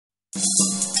This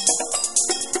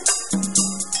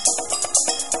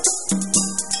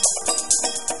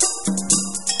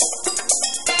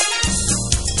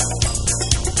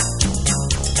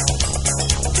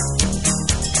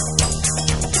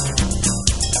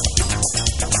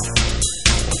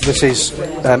is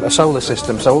a solar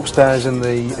system. So upstairs in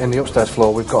the upstairs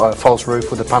floor, we've got a false roof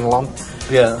with a panel on.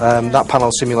 Yeah. That panel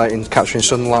simulating capturing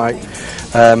sunlight.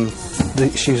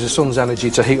 It uses the sun's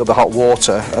energy to heat up the hot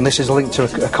water, and this is linked to a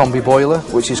combi boiler,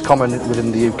 which is common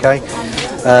within the UK.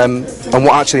 And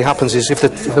what actually happens is if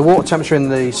the water temperature in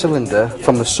the cylinder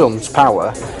from the sun's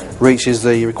power reaches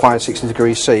the required 60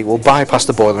 degrees C, it will bypass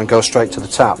the boiler and go straight to the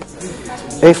tap.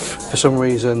 If for some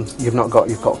reason you've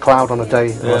got cloud on a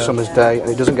day or a summer's day and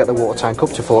it doesn't get the water tank up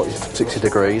to 60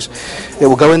 degrees, it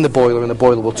will go in the boiler and the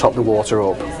boiler will top the water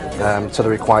up to the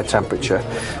required temperature,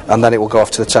 and then it will go off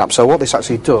to the tap. So what this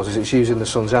actually does is it's using the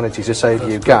sun's energy to save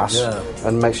you gas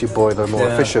and makes your boiler more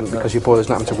efficient, because your boiler's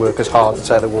not having to work as hard to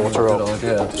take the water up.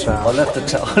 So I left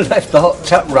the hot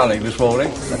tap running this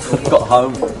morning. Got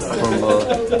home from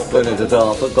went into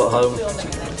Dartford. Got home.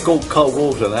 Cold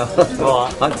water now.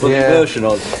 Right. I put the immersion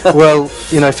on. Well,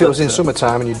 you know, if it was in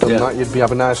summertime and you'd done that, you'd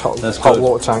have a nice hot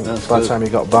water tank by the time you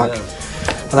got back. Yeah.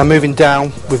 And then moving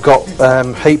down, we've got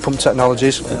heat pump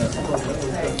technologies. Yeah.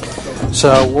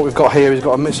 So what we've got here is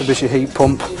got a Mitsubishi heat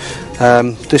pump.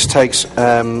 This takes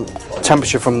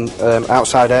temperature from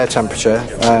outside air temperature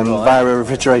via a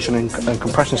refrigeration and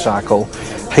compression cycle,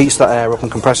 heats that air up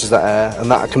and compresses that air, and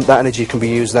that energy can be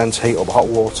used then to heat up hot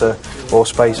water or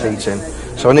space heating.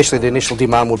 So initially, the initial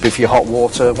demand would be for your hot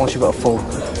water. Once you've got a full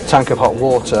tank of hot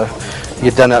water,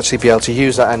 you'd then actually be able to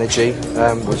use that energy,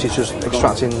 which is just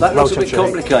extracting that low looks a bit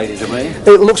complicated to me.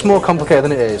 It looks more complicated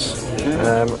than it is,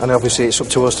 and obviously it's up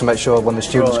to us to make sure when the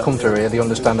students come through here, they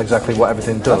understand exactly what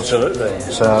everything does. Absolutely.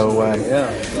 So,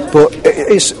 but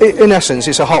in essence,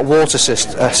 it's a hot water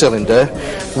cylinder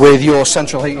with your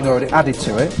central heating already added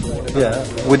to it. Yeah.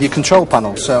 With your control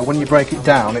panel, so when you break it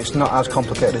down, it's not as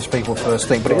complicated as people first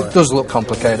think, but it does look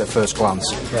complicated at first glance.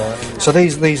 Right. So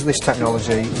this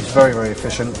technology is very, very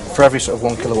efficient for every sort of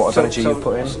 1 kilowatt of energy you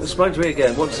put in. Explain to me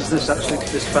again. What does this actually?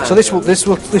 This fan? So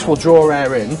this will draw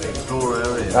air in.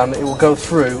 And it will go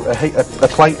through a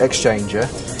plate exchanger,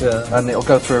 and it will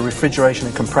go through a refrigeration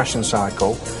and compression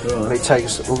cycle. Right. And it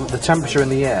takes the temperature in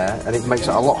the air and it makes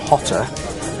it a lot hotter.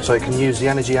 So it can use the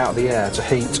energy out of the air to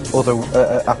heat other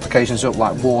applications up,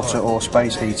 like water or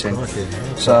space heating.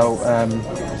 So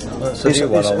it's a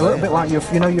little bit like your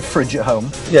fridge at home.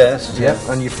 Yes. Yeah.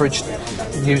 And your fridge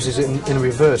uses it in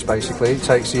reverse. Basically, it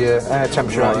takes your air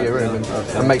temperature out of your room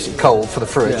and makes it cold for the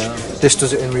fridge. Yeah. This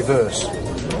does it in reverse.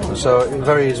 So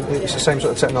it's the same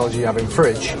sort of technology you have in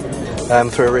fridge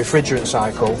through a refrigerant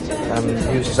cycle,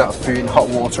 and uses that for hot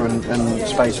water and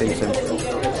space heating.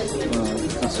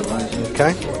 That's amazing.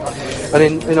 Okay,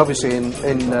 and obviously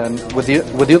with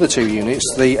the other two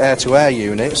units, the air-to-air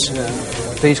units,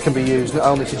 these can be used not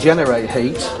only to generate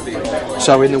heat.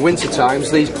 So in the winter times,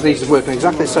 these work in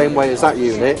exactly the same way as that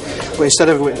unit, but instead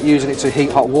of using it to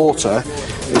heat hot water,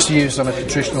 it's used on a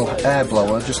traditional air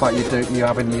blower, just like you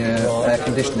have in your air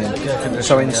conditioning.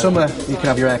 So in summer, you can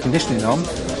have your air conditioning on,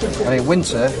 and in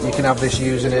winter, you can have this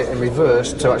using it in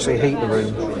reverse to actually heat the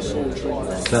room.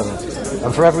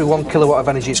 And for every 1 kilowatt of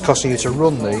energy it's costing you to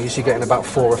run these, you're getting about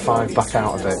 4 or 5 back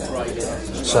out of it.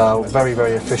 So very,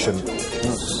 very efficient.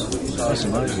 That's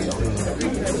amazing.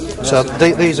 So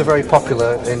these are very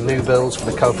popular in new builds for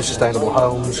the Copa Sustainable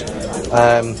homes,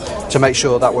 to make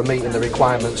sure that we're meeting the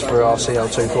requirements for our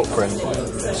CO2 footprint.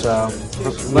 So,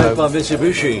 made by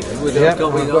Mitsubishi. We've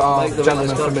got our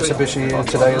gentleman from Mitsubishi here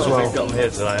today as well. We've got them here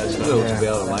today. It's cool to be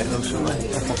able to make them,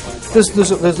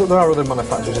 there are other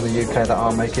manufacturers in the UK that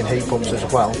are making heat pumps as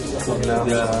well.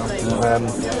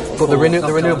 But the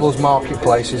renewables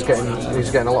marketplace is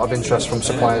getting a lot of interest from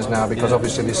suppliers now, because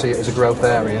obviously they see it as a growth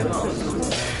area.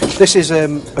 This is a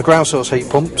ground source heat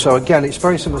pump, so again it's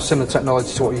very similar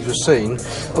technology to what you've just seen,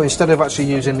 but instead of actually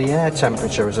using the air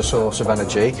temperature as a source of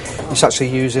energy, it's actually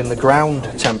using the ground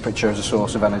temperature as a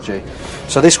source of energy.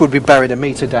 So this would be buried 1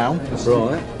 metre down,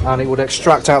 and it would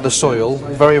extract out the soil,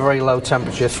 very, very low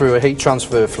temperature, through a heat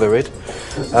transfer fluid,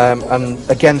 and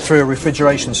again through a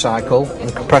refrigeration cycle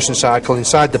and compression cycle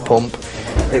inside the pump.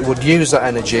 It would use that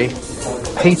energy,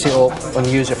 heat it up and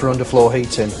use it for underfloor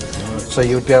heating. So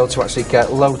you would be able to actually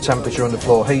get low temperature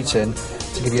underfloor heating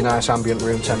to give you a nice ambient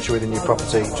room temperature within your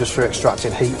property, just through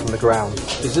extracting heat from the ground.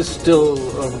 Is this still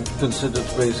considered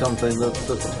to be something that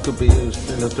could be used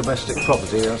in a domestic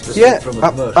property? Yeah,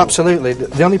 absolutely.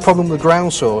 The only problem with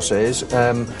ground source is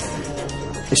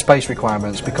is space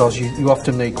requirements, because you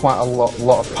often need quite a lot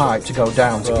of pipe to go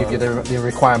down to give you the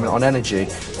requirement on energy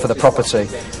for the property.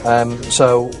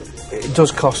 So it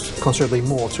does cost considerably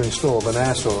more to install than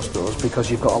air source does, because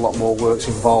you've got a lot more works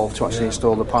involved to actually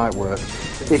install the pipe work.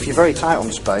 If you're very tight on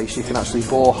space, you can actually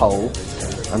bore a hole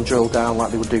and drill down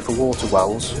like they would do for water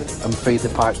wells and feed the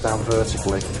pipes down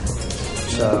vertically.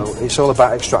 So it's all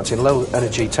about extracting low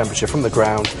energy temperature from the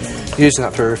ground, using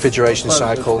that for a refrigeration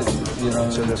cycle.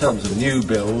 In terms of new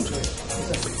build,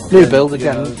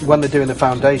 again, when they're doing the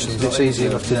foundations, it's easy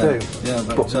enough to do. Yeah,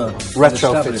 but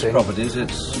retrofitting properties,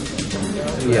 it's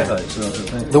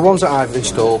the ones that I've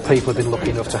installed, people have been lucky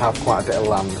enough to have quite a bit of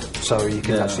land, so you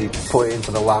can actually put it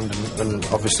into the land, and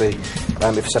obviously,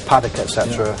 if it's a paddock,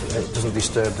 etc., it doesn't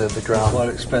disturb the ground. Quite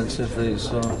expensive, these.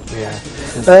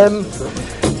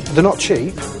 They're not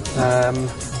cheap,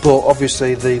 but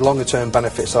obviously the longer term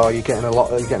benefits are you're getting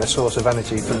a source of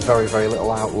energy for very, very little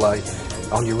outlay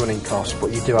on your running costs,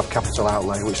 but you do have capital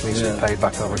outlay which needs to be paid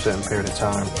back over a certain period of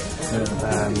time.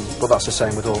 But that's the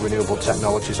same with all renewable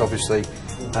technologies. Obviously,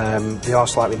 they are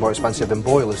slightly more expensive than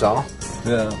boilers are,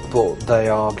 but they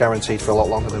are guaranteed for a lot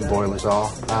longer than boilers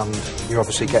are, and you're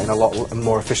obviously getting a lot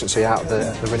more efficiency out of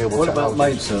the renewable technology. What about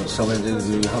maintenance? I mean, do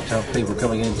you have to have people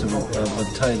coming in to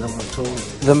maintain them at all?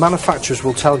 The manufacturers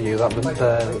will tell you that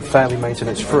they're fairly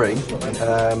maintenance free.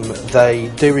 They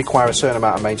do require a certain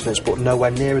amount of maintenance, but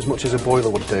nowhere near as much as a boiler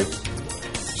would do.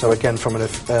 So again, from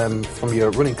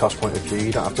your running cost point of view,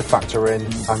 you don't have to factor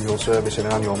in annual service and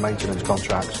annual maintenance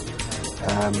contracts.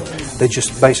 They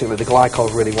just basically, the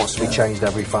glycol really wants to be changed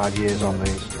every 5 years on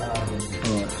these.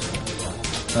 Right.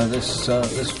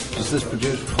 Does this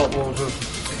produce hot water?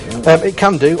 It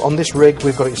can do. On this rig,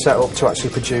 we've got it set up to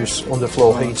actually produce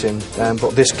underfloor heating,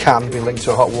 but this can be linked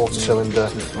to a hot water cylinder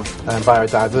via a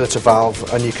diverter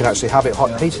valve, and you can actually have it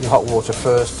heating the hot water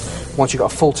first. Once you've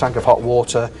got a full tank of hot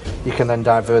water, you can then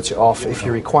divert it off if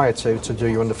you're required to do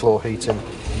your underfloor heating.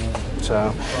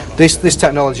 So this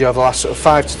technology over the last sort of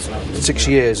 5 to 6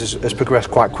 years has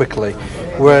progressed quite quickly,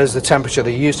 whereas the temperature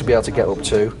they used to be able to get up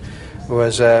to,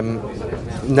 whereas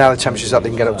now the temperatures that they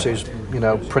can get up to is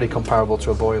pretty comparable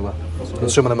to a boiler. And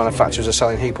some of the manufacturers are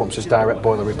selling heat pumps as direct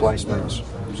boiler replacements.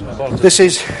 This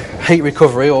is heat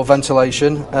recovery or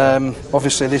ventilation.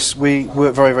 Obviously we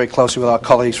work very, very closely with our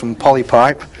colleagues from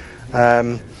Polypipe.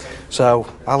 So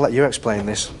I'll let you explain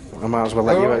this. I might as well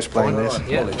let you explain this.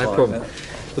 Yeah, no problem.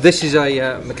 Well, this is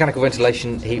a mechanical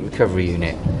ventilation heat recovery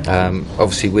unit.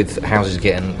 Obviously, with houses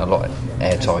getting a lot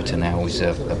airtighter now is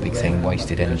a big thing,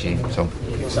 wasted energy. So,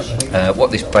 what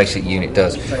this basic unit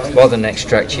does, rather than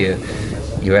extract your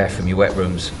air from your wet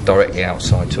rooms directly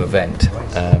outside to a vent,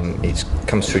 it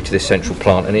comes through to this central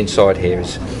plant, and inside here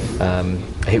is a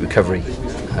heat recovery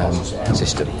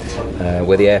system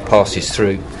where the air passes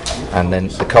through, and then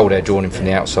the cold air drawn in from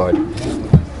the outside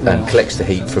and collects the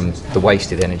heat from the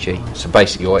wasted energy. So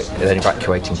basically you're then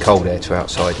evacuating cold air to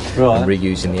outside and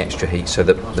reusing the extra heat, so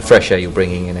that the fresh air you're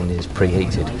bringing in is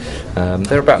preheated.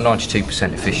 They're about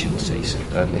 92% efficient, so it's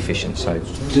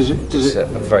a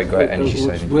very great energy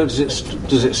saving. Where does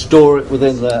it store it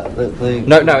within the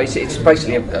No, it's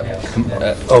basically a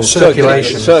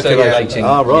circulating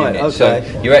right, unit. okay. So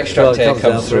your extract air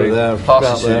comes through,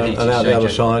 passes through the heat and out the other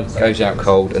side, goes out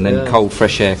cold, and then cold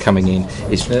fresh air coming in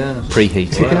is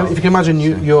preheated. If you can imagine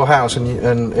your house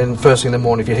and first thing in the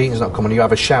morning, if your heating's not coming, you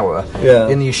have a shower.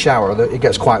 In your shower, it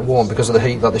gets quite warm because of the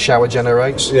heat that the shower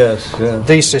generates.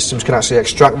 These systems can actually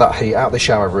extract that heat out of the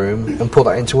shower room and put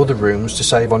that into other rooms to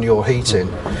save on your heating,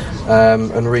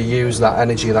 and reuse that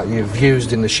energy that you've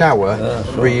used in the shower,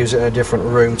 reuse it in a different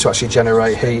room to actually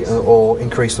generate heat or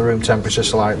increase the room temperature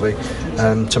slightly,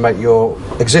 to make your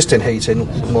existing heating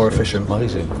more efficient.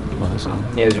 Amazing.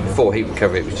 Yeah, before heat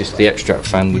recovery, it was just the extract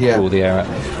fan would draw the air out,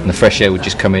 and the fresh air would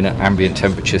just come in at ambient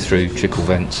temperature through trickle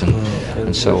vents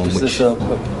and so on. Is this a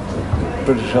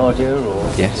British idea, or?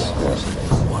 Yes.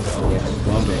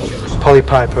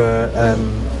 Polypipe,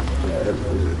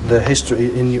 the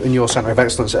history in your Centre of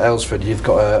Excellence at Aylesford, you've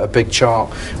got a big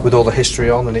chart with all the history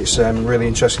on, and it's really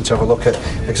interesting to have a look at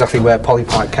exactly where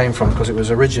Polypipe came from, because it was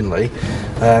originally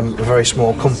a very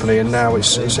small company, and now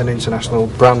it's an international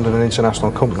brand and an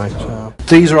international company. So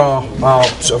these are our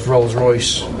sort of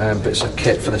Rolls-Royce bits of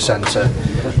kit for the centre.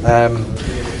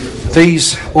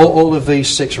 All of these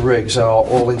 6 rigs are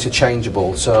all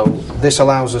interchangeable, so this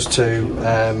allows us to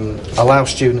allow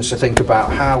students to think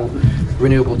about how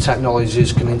renewable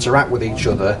technologies can interact with each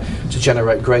other to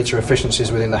generate greater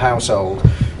efficiencies within the household.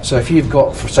 So if you've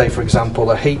got, say for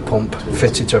example, a heat pump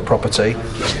fitted to a property,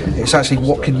 it's actually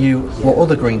what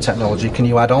other green technology can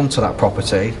you add on to that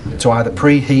property to either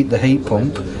preheat the heat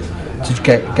pump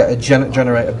to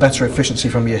generate a better efficiency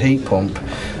from your heat pump,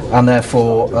 and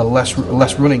therefore a less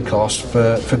running cost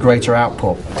for greater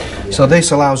output. So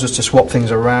this allows us to swap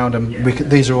things around, and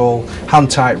these are all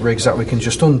hand-tight rigs that we can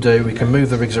just undo. We can move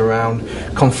the rigs around,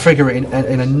 configure it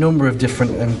in a number of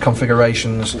different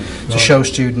configurations to show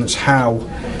students how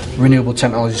renewable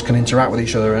technologies can interact with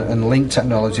each other and link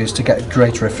technologies to get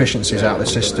greater efficiencies out of the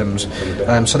systems.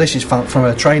 So this is from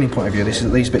a training point of view.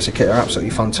 These bits of kit are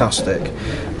absolutely fantastic.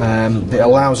 It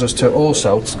allows us to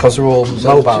also, because they're all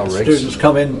mobile rigs. Students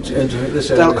come into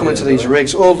this area. They'll come into these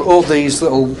rigs. All these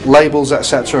little labels,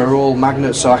 etc., are all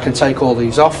magnets, so I can take all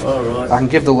these off. I can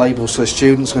give the labels to the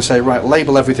students and say, right,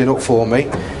 label everything up for me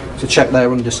to check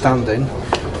their understanding.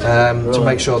 To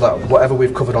make sure that whatever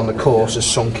we've covered on the course is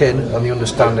sunk in and they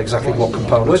understand exactly what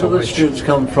components. Where do the students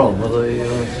come from? Are they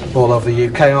all over the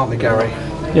UK, aren't they, Gary?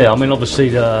 Yeah, I mean, obviously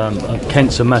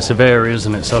Kent's a massive area,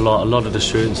 isn't it? So a lot of the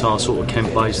students are sort of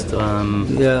Kent-based. You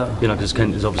know, because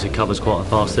Kent obviously covers quite a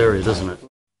vast area, doesn't it?